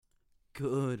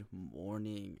Good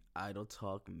morning, Idle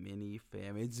Talk mini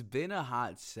fam. It's been a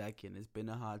hot second.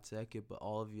 But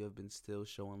all of you have been still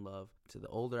showing love to the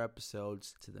older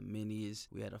episodes, to the minis.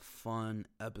 We had a fun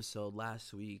episode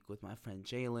last week with my friend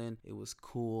Jalen. It was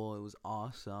cool. It was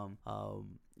awesome.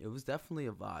 It was definitely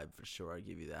a vibe for sure. I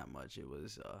give you that much. It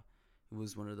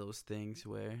was one of those things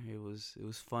where it was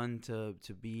fun to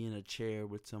be in a chair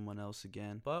with someone else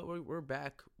again. But we're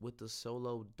back with the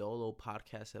solo dolo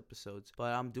podcast episodes.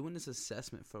 But I'm doing this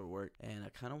assessment for work, and I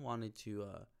kind of wanted to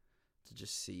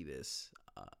just see this,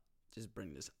 just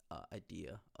bring this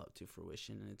idea up to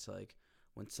fruition. And it's like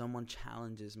when someone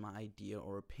challenges my idea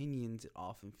or opinions, it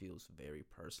often feels very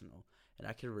personal, and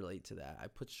I can relate to that. I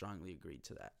put strongly agree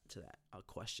to that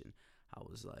question. I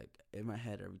was like, in my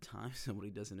head, every time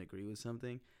somebody doesn't agree with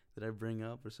something that I bring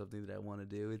up or something that I want to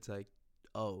do, it's like,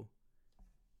 oh,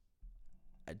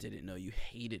 I didn't know you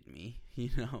hated me.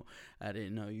 I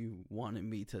didn't know you wanted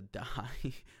me to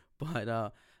die. But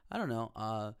I don't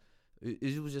know.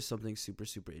 It was just something super,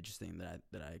 super interesting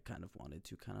that I kind of wanted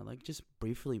to kind of like just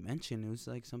briefly mention. It was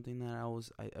like something that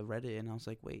I read it and I was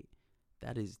like, wait,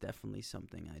 that is definitely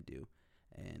something I do.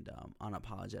 And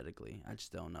unapologetically, I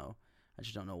just don't know. I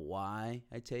just don't know why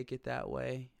I take it that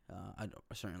way. I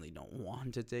certainly don't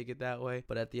want to take it that way.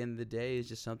 But at the end of the day, it's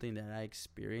just something that I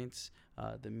experience.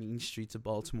 The mean streets of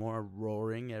Baltimore are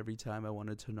roaring every time I want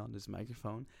to turn on this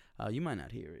microphone. You might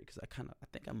not hear it because I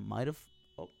think I might have.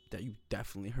 Oh, that you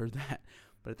definitely heard that.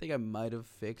 But I think I might have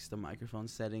fixed the microphone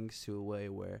settings to a way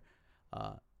where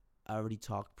I already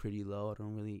talk pretty low. I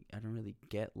don't really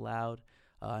get loud.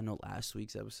 I know last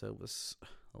week's episode was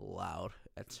loud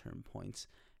at certain points,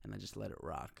 and I just let it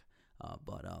rock.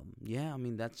 But yeah, I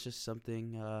mean, that's just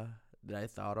something that I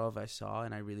thought of, I saw,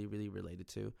 and I really, really related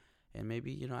to. And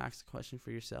maybe, ask the question for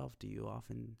yourself. Do you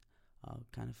often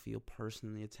kind of feel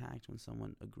personally attacked when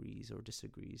someone agrees or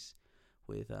disagrees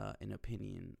with an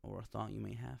opinion or a thought you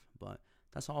may have? But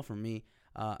that's all from me.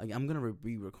 I'm going to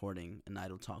be recording an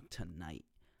Idle Talk tonight.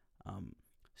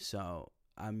 So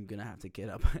I'm going to have to get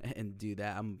up and do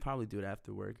that. I'm probably do it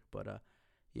after work, but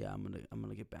yeah, I'm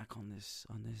gonna get back on this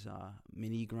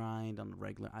mini grind, on the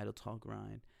regular Idle Talk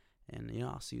grind, and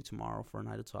I'll see you tomorrow for an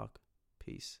Idle Talk.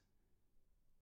 Peace.